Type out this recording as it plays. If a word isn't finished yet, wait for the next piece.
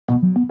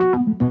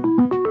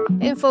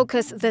In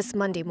focus this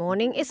Monday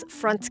morning is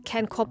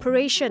Frontcan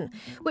Corporation,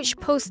 which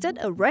posted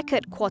a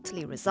record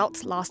quarterly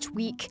result last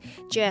week.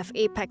 JF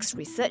Apex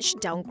Research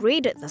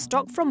downgraded the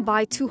stock from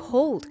buy to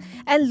hold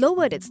and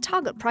lowered its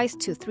target price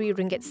to 3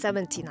 ringgit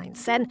 79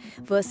 cent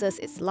versus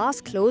its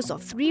last close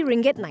of 3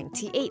 ringgit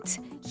 98.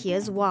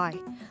 Here's why.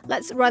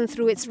 Let's run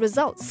through its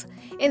results.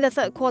 In the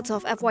third quarter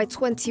of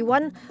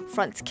FY21,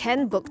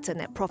 Frontcan booked a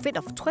net profit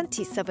of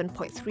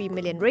 27.3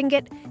 million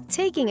ringgit,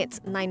 taking its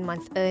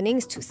 9-month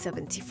earnings to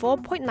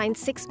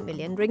 74.96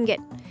 million ringgit.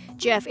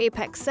 JF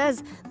Apex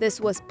says this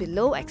was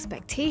below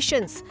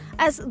expectations,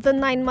 as the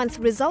 9-month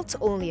result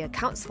only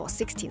accounts for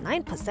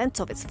 69%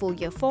 of its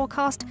full-year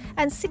forecast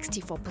and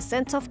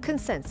 64% of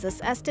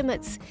consensus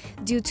estimates,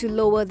 due to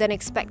lower than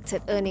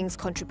expected earnings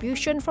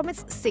contribution from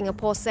its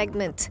Singapore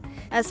segment.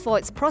 As for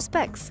its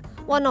prospects,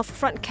 one of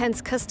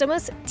Frontcan's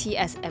customers,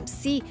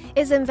 TSMC,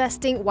 is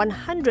investing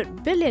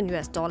 $100 billion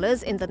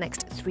in the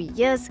next 3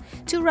 years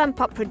to ramp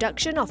up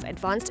production of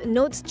advanced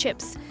nodes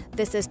chips.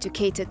 This is to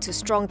cater to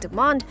strong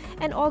demand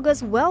and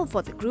augurs well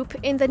for the group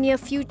in the near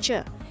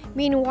future.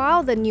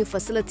 Meanwhile, the new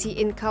facility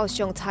in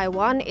Kaohsiung,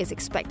 Taiwan is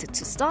expected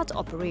to start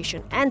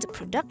operation and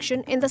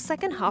production in the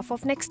second half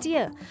of next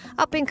year,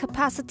 upping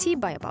capacity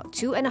by about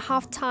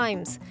 2.5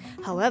 times.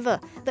 However,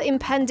 the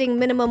impending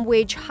minimum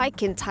wage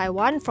hike in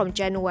Taiwan from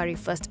January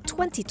 1st,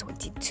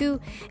 2022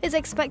 is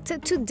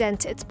expected to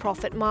dent its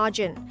profit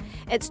margin.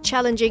 It's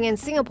challenging in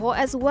Singapore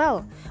as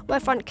well, where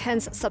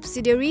Frontcan's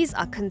subsidiaries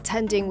are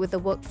contending with the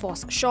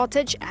workforce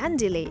shortage and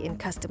delay in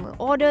customer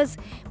orders,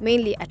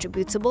 mainly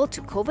attributable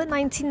to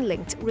COVID-19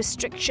 linked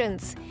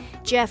restrictions.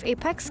 JF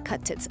Apex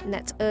cut its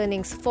net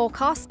earnings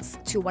forecasts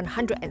to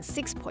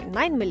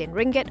 106.9 million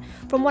ringgit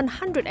from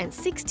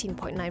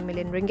 116.9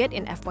 million ringgit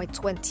in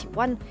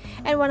FY21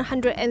 and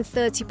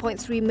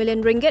 130.3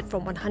 million ringgit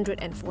from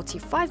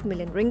 145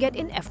 million ringgit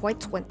in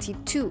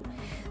FY22.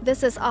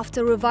 This is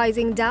after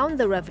revising down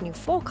the revenue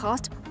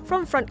forecast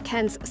from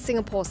Frontcan's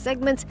Singapore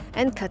segment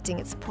and cutting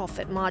its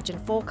profit margin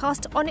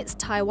forecast on its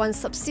Taiwan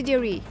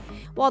subsidiary.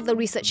 While the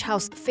research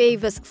house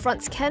favours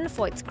Frontcan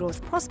for its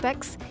growth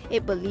prospects,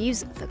 it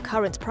believes the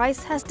current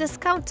price has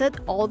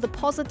discounted all the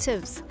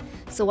positives.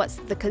 So what's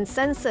the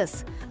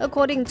consensus?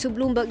 According to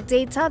Bloomberg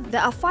data,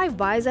 there are 5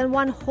 buys and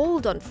 1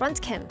 hold on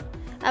Frontcan.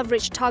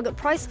 Average target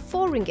price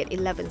 4 ringgit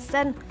 11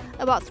 cent,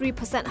 about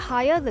 3%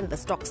 higher than the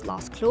stock's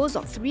last close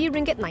of 3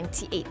 ringgit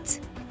 98.